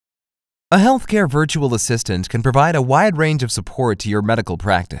A healthcare virtual assistant can provide a wide range of support to your medical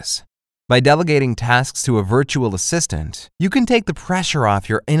practice. By delegating tasks to a virtual assistant, you can take the pressure off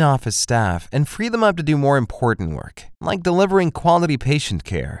your in-office staff and free them up to do more important work, like delivering quality patient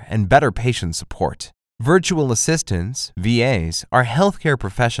care and better patient support. Virtual assistants, VAs, are healthcare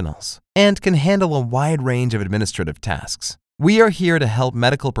professionals and can handle a wide range of administrative tasks. We are here to help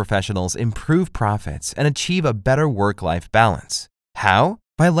medical professionals improve profits and achieve a better work-life balance. How?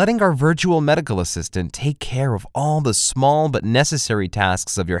 By letting our virtual medical assistant take care of all the small but necessary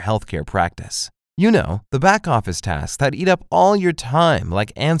tasks of your healthcare practice. You know, the back office tasks that eat up all your time,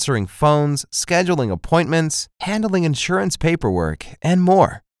 like answering phones, scheduling appointments, handling insurance paperwork, and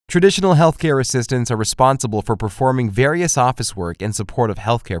more. Traditional healthcare assistants are responsible for performing various office work in support of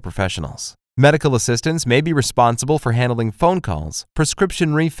healthcare professionals. Medical assistants may be responsible for handling phone calls,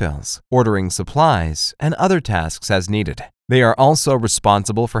 prescription refills, ordering supplies, and other tasks as needed. They are also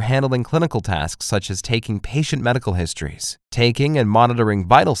responsible for handling clinical tasks such as taking patient medical histories, taking and monitoring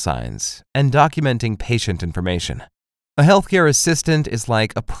vital signs, and documenting patient information. A healthcare assistant is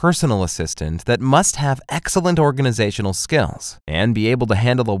like a personal assistant that must have excellent organizational skills and be able to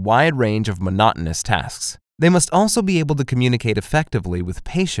handle a wide range of monotonous tasks. They must also be able to communicate effectively with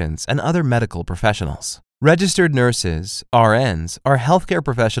patients and other medical professionals. Registered nurses, RNs, are healthcare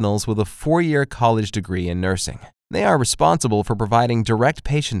professionals with a 4-year college degree in nursing. They are responsible for providing direct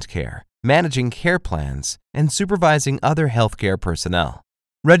patient care, managing care plans, and supervising other healthcare personnel.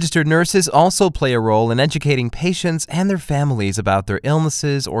 Registered nurses also play a role in educating patients and their families about their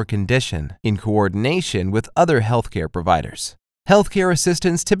illnesses or condition in coordination with other healthcare providers. Healthcare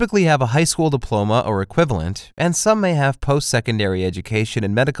assistants typically have a high school diploma or equivalent, and some may have post-secondary education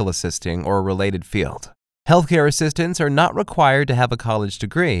in medical assisting or a related field. Healthcare assistants are not required to have a college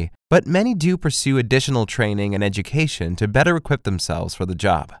degree, but many do pursue additional training and education to better equip themselves for the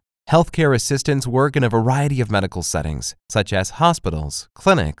job. Healthcare assistants work in a variety of medical settings, such as hospitals,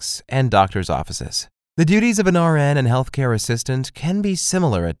 clinics, and doctors' offices. The duties of an RN and healthcare assistant can be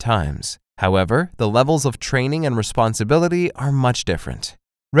similar at times. However, the levels of training and responsibility are much different.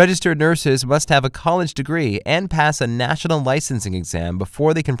 Registered nurses must have a college degree and pass a national licensing exam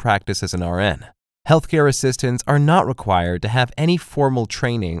before they can practice as an RN. Healthcare assistants are not required to have any formal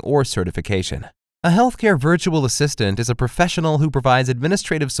training or certification. A healthcare virtual assistant is a professional who provides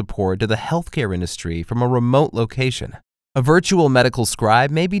administrative support to the healthcare industry from a remote location. A virtual medical scribe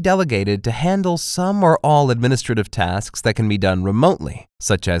may be delegated to handle some or all administrative tasks that can be done remotely,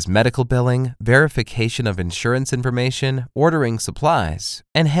 such as medical billing, verification of insurance information, ordering supplies,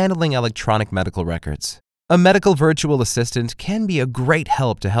 and handling electronic medical records. A medical virtual assistant can be a great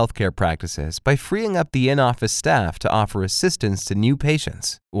help to healthcare practices by freeing up the in-office staff to offer assistance to new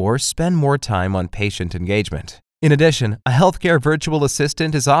patients or spend more time on patient engagement. In addition, a healthcare virtual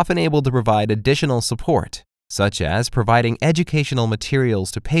assistant is often able to provide additional support, such as providing educational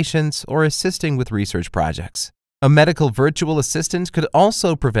materials to patients or assisting with research projects. A medical virtual assistant could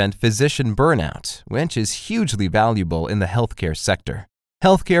also prevent physician burnout, which is hugely valuable in the healthcare sector.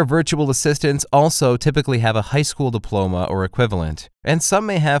 Healthcare virtual assistants also typically have a high school diploma or equivalent, and some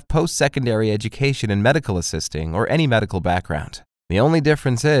may have post-secondary education in medical assisting or any medical background. The only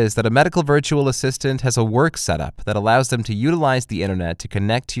difference is that a medical virtual assistant has a work setup that allows them to utilize the internet to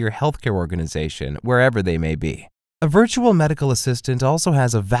connect to your healthcare organization wherever they may be. A virtual medical assistant also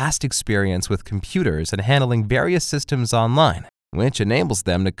has a vast experience with computers and handling various systems online, which enables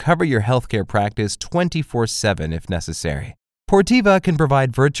them to cover your healthcare practice 24/7 if necessary. Portiva can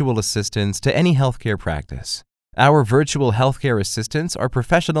provide virtual assistants to any healthcare practice. Our virtual healthcare assistants are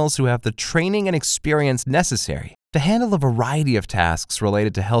professionals who have the training and experience necessary to handle a variety of tasks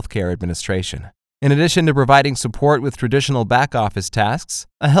related to healthcare administration. In addition to providing support with traditional back-office tasks,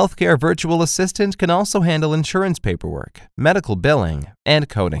 a healthcare virtual assistant can also handle insurance paperwork, medical billing, and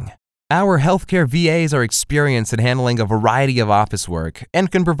coding. Our healthcare VAs are experienced in handling a variety of office work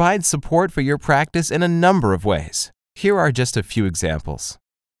and can provide support for your practice in a number of ways. Here are just a few examples.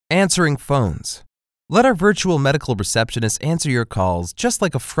 Answering phones. Let our virtual medical receptionist answer your calls just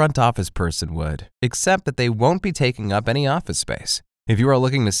like a front office person would, except that they won't be taking up any office space. If you are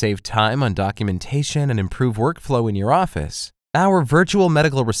looking to save time on documentation and improve workflow in your office, our virtual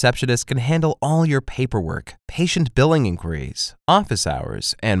medical receptionist can handle all your paperwork, patient billing inquiries, office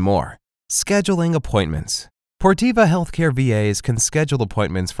hours, and more. Scheduling appointments. Portiva Healthcare VAs can schedule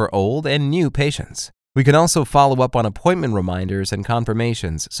appointments for old and new patients. We can also follow up on appointment reminders and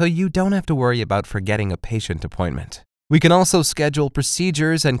confirmations so you don't have to worry about forgetting a patient appointment. We can also schedule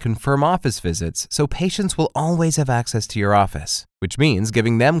procedures and confirm office visits so patients will always have access to your office, which means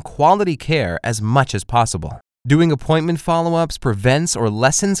giving them quality care as much as possible. Doing appointment follow-ups prevents or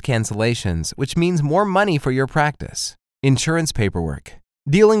lessens cancellations, which means more money for your practice. Insurance paperwork.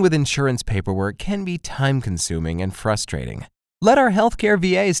 Dealing with insurance paperwork can be time-consuming and frustrating. Let our healthcare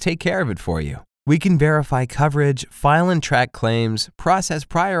VAs take care of it for you. We can verify coverage, file and track claims, process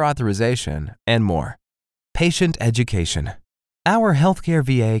prior authorization, and more. Patient education. Our healthcare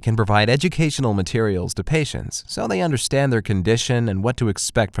VA can provide educational materials to patients so they understand their condition and what to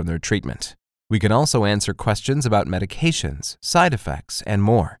expect from their treatment. We can also answer questions about medications, side effects, and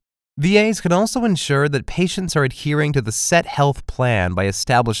more. VAs can also ensure that patients are adhering to the set health plan by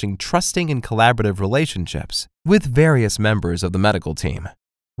establishing trusting and collaborative relationships with various members of the medical team.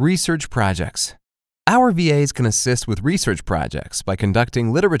 Research projects. Our VAs can assist with research projects by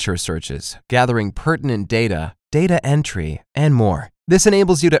conducting literature searches, gathering pertinent data, data entry, and more. This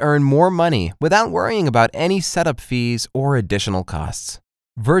enables you to earn more money without worrying about any setup fees or additional costs.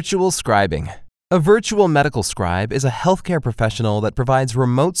 Virtual scribing. A virtual medical scribe is a healthcare professional that provides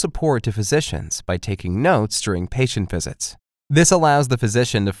remote support to physicians by taking notes during patient visits. This allows the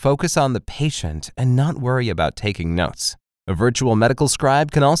physician to focus on the patient and not worry about taking notes. A virtual medical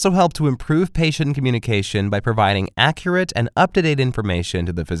scribe can also help to improve patient communication by providing accurate and up-to-date information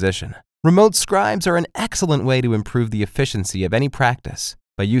to the physician. Remote scribes are an excellent way to improve the efficiency of any practice.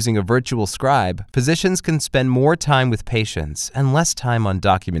 By using a virtual scribe, physicians can spend more time with patients and less time on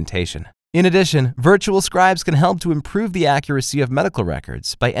documentation. In addition, virtual scribes can help to improve the accuracy of medical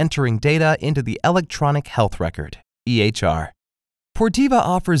records by entering data into the Electronic Health Record, EHR. Portiva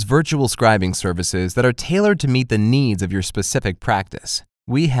offers virtual scribing services that are tailored to meet the needs of your specific practice.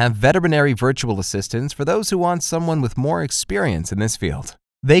 We have veterinary virtual assistants for those who want someone with more experience in this field.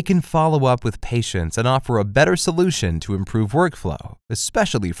 They can follow up with patients and offer a better solution to improve workflow,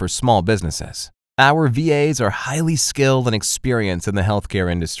 especially for small businesses. Our VAs are highly skilled and experienced in the healthcare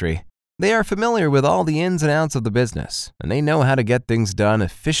industry. They are familiar with all the ins and outs of the business, and they know how to get things done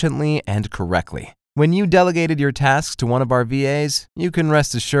efficiently and correctly. When you delegated your tasks to one of our VAs, you can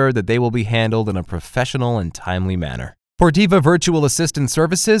rest assured that they will be handled in a professional and timely manner. Portiva virtual assistant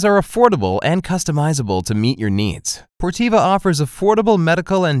services are affordable and customizable to meet your needs. Portiva offers affordable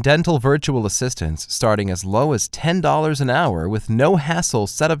medical and dental virtual assistants starting as low as $10 an hour with no hassle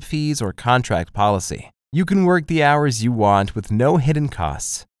setup fees or contract policy. You can work the hours you want with no hidden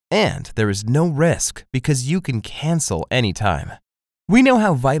costs. And there is no risk because you can cancel anytime. We know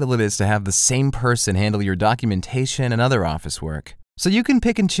how vital it is to have the same person handle your documentation and other office work, so you can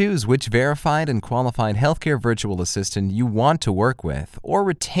pick and choose which verified and qualified healthcare virtual assistant you want to work with or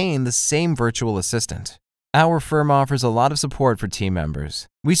retain the same virtual assistant. Our firm offers a lot of support for team members.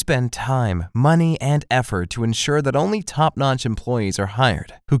 We spend time, money, and effort to ensure that only top-notch employees are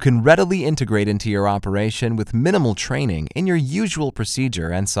hired who can readily integrate into your operation with minimal training in your usual procedure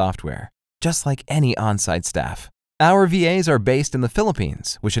and software, just like any on-site staff. Our VAs are based in the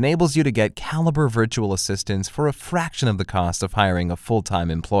Philippines, which enables you to get caliber virtual assistants for a fraction of the cost of hiring a full-time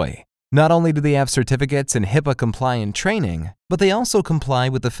employee. Not only do they have certificates in HIPAA-compliant training, but they also comply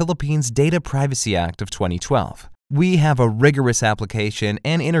with the Philippines Data Privacy Act of 2012. We have a rigorous application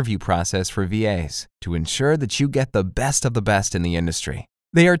and interview process for VAs to ensure that you get the best of the best in the industry.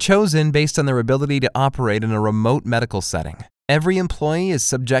 They are chosen based on their ability to operate in a remote medical setting. Every employee is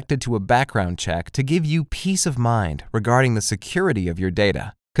subjected to a background check to give you peace of mind regarding the security of your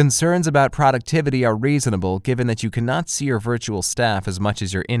data. Concerns about productivity are reasonable given that you cannot see your virtual staff as much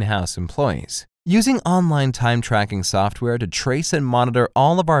as your in-house employees. Using online time tracking software to trace and monitor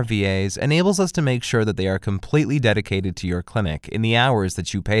all of our VAs enables us to make sure that they are completely dedicated to your clinic in the hours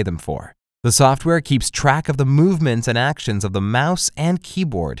that you pay them for. The software keeps track of the movements and actions of the mouse and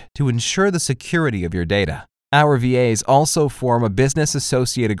keyboard to ensure the security of your data. Our VAs also form a Business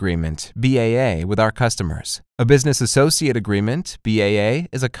Associate Agreement, BAA, with our customers. A Business Associate Agreement, BAA,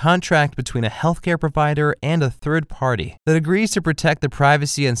 is a contract between a healthcare provider and a third party that agrees to protect the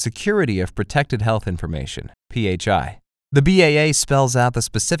privacy and security of protected health information, PHI. The BAA spells out the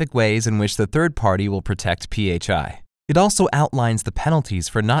specific ways in which the third party will protect PHI. It also outlines the penalties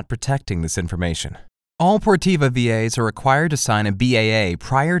for not protecting this information. All Portiva VAs are required to sign a BAA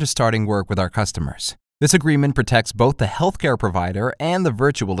prior to starting work with our customers. This agreement protects both the healthcare provider and the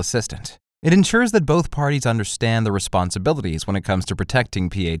virtual assistant. It ensures that both parties understand the responsibilities when it comes to protecting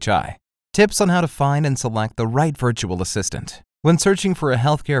PHI. Tips on how to find and select the right virtual assistant. When searching for a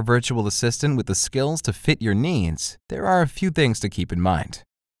healthcare virtual assistant with the skills to fit your needs, there are a few things to keep in mind.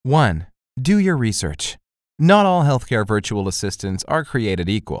 1. Do your research. Not all healthcare virtual assistants are created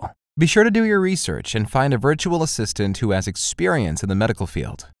equal. Be sure to do your research and find a virtual assistant who has experience in the medical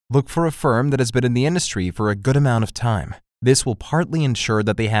field. Look for a firm that has been in the industry for a good amount of time. This will partly ensure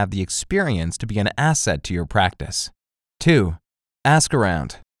that they have the experience to be an asset to your practice. 2. Ask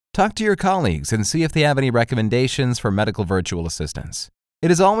around. Talk to your colleagues and see if they have any recommendations for medical virtual assistants. It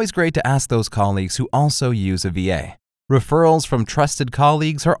is always great to ask those colleagues who also use a VA. Referrals from trusted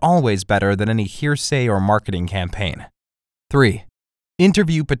colleagues are always better than any hearsay or marketing campaign. 3.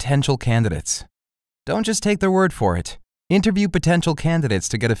 Interview potential candidates. Don't just take their word for it. Interview potential candidates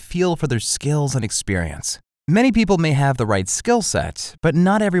to get a feel for their skills and experience. Many people may have the right skill set, but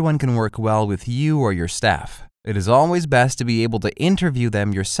not everyone can work well with you or your staff. It is always best to be able to interview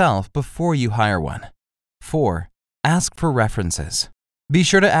them yourself before you hire one. 4. Ask for references. Be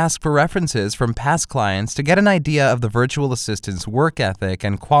sure to ask for references from past clients to get an idea of the virtual assistant's work ethic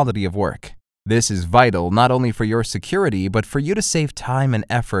and quality of work. This is vital not only for your security, but for you to save time and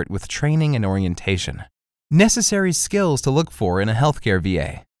effort with training and orientation. Necessary skills to look for in a healthcare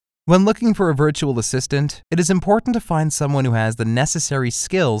VA. When looking for a virtual assistant, it is important to find someone who has the necessary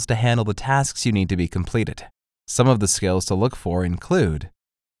skills to handle the tasks you need to be completed. Some of the skills to look for include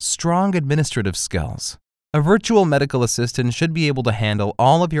strong administrative skills. A virtual medical assistant should be able to handle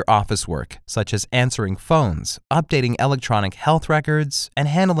all of your office work, such as answering phones, updating electronic health records, and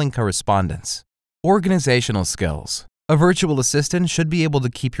handling correspondence. Organizational skills. A virtual assistant should be able to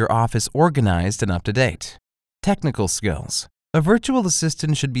keep your office organized and up to date. Technical skills. A virtual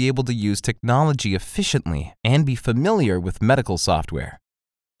assistant should be able to use technology efficiently and be familiar with medical software.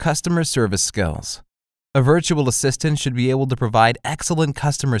 Customer service skills. A virtual assistant should be able to provide excellent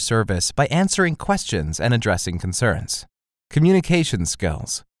customer service by answering questions and addressing concerns. Communication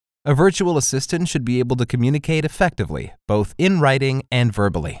skills. A virtual assistant should be able to communicate effectively, both in writing and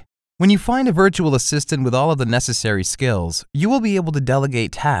verbally. When you find a virtual assistant with all of the necessary skills, you will be able to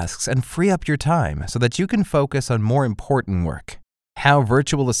delegate tasks and free up your time so that you can focus on more important work. How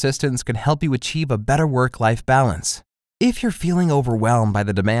virtual assistants can help you achieve a better work-life balance. If you're feeling overwhelmed by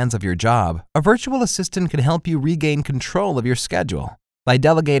the demands of your job, a virtual assistant can help you regain control of your schedule. By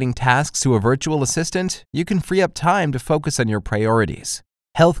delegating tasks to a virtual assistant, you can free up time to focus on your priorities.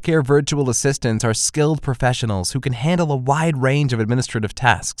 Healthcare virtual assistants are skilled professionals who can handle a wide range of administrative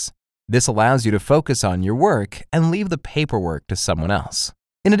tasks. This allows you to focus on your work and leave the paperwork to someone else.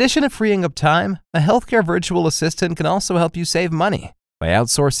 In addition to freeing up time, a healthcare virtual assistant can also help you save money. By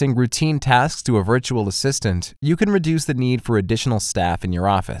outsourcing routine tasks to a virtual assistant, you can reduce the need for additional staff in your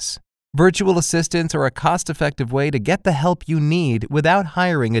office. Virtual assistants are a cost-effective way to get the help you need without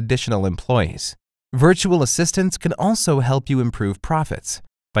hiring additional employees. Virtual assistants can also help you improve profits.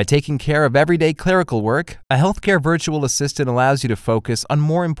 By taking care of everyday clerical work, a healthcare virtual assistant allows you to focus on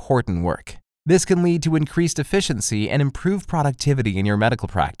more important work. This can lead to increased efficiency and improved productivity in your medical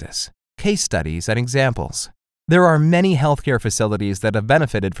practice. Case studies and examples. There are many healthcare facilities that have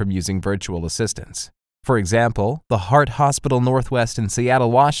benefited from using virtual assistants. For example, the Heart Hospital Northwest in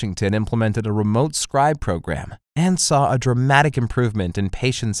Seattle, Washington implemented a remote scribe program and saw a dramatic improvement in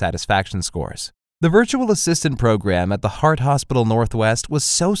patient satisfaction scores. The virtual assistant program at the Heart Hospital Northwest was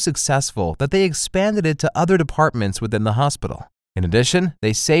so successful that they expanded it to other departments within the hospital. In addition,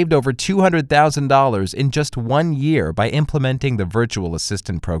 they saved over $200,000 in just 1 year by implementing the virtual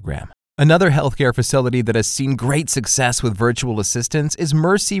assistant program. Another healthcare facility that has seen great success with virtual assistants is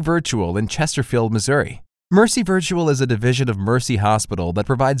Mercy Virtual in Chesterfield, Missouri. Mercy Virtual is a division of Mercy Hospital that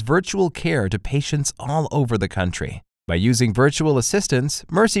provides virtual care to patients all over the country. By using virtual assistants,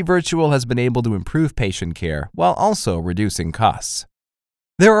 Mercy Virtual has been able to improve patient care while also reducing costs.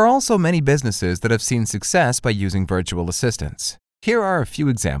 There are also many businesses that have seen success by using virtual assistants. Here are a few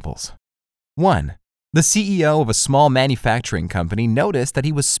examples. 1. The CEO of a small manufacturing company noticed that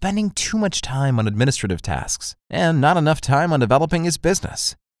he was spending too much time on administrative tasks and not enough time on developing his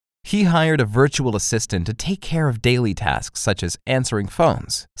business. He hired a virtual assistant to take care of daily tasks such as answering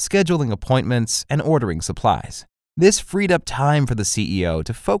phones, scheduling appointments, and ordering supplies. This freed up time for the CEO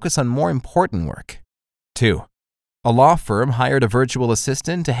to focus on more important work. 2. A law firm hired a virtual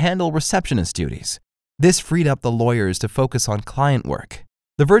assistant to handle receptionist duties. This freed up the lawyers to focus on client work.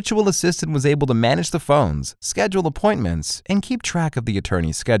 The virtual assistant was able to manage the phones, schedule appointments, and keep track of the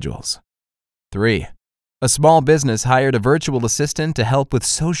attorney's schedules. 3. A small business hired a virtual assistant to help with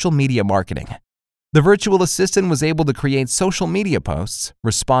social media marketing. The virtual assistant was able to create social media posts,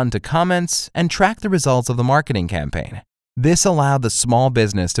 respond to comments, and track the results of the marketing campaign. This allowed the small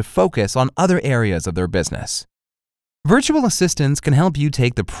business to focus on other areas of their business. Virtual assistants can help you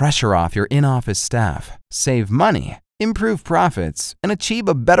take the pressure off your in-office staff, save money, improve profits, and achieve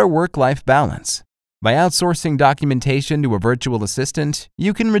a better work-life balance. By outsourcing documentation to a virtual assistant,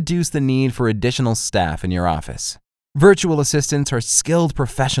 you can reduce the need for additional staff in your office. Virtual assistants are skilled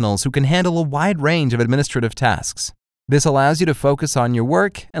professionals who can handle a wide range of administrative tasks. This allows you to focus on your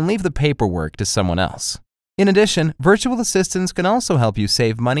work and leave the paperwork to someone else. In addition, virtual assistants can also help you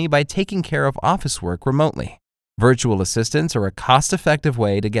save money by taking care of office work remotely. Virtual assistants are a cost-effective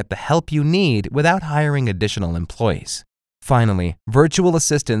way to get the help you need without hiring additional employees. Finally, virtual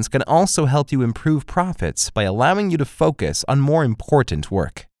assistants can also help you improve profits by allowing you to focus on more important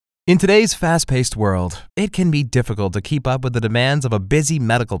work. In today's fast-paced world, it can be difficult to keep up with the demands of a busy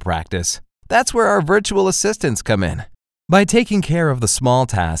medical practice. That's where our virtual assistants come in. By taking care of the small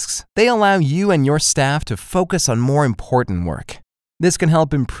tasks, they allow you and your staff to focus on more important work. This can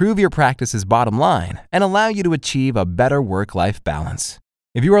help improve your practice's bottom line and allow you to achieve a better work-life balance.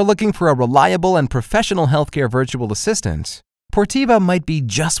 If you are looking for a reliable and professional healthcare virtual assistant, Portiva might be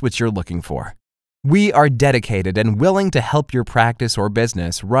just what you're looking for. We are dedicated and willing to help your practice or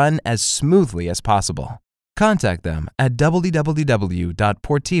business run as smoothly as possible. Contact them at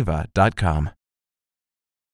www.portiva.com.